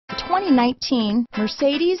2019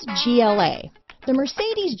 Mercedes GLA. The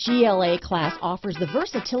Mercedes GLA class offers the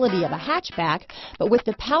versatility of a hatchback, but with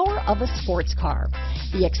the power of a sports car.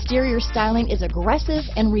 The exterior styling is aggressive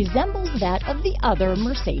and resembles that of the other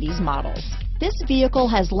Mercedes models. This vehicle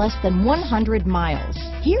has less than 100 miles.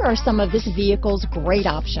 Here are some of this vehicle's great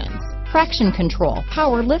options: traction control,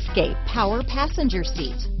 power liftgate, power passenger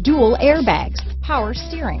seat, dual airbags, power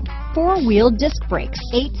steering, four-wheel disc brakes,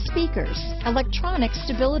 8 speakers, electronic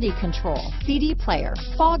stability control, CD player,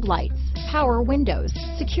 fog lights, power windows,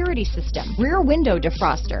 security system, rear window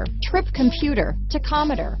defroster, trip computer,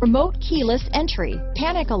 tachometer, remote keyless entry,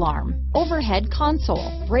 panic alarm, overhead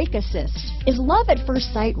console, brake assist. Is love at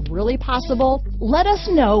first sight really possible? Let us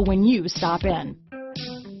know when you stop in.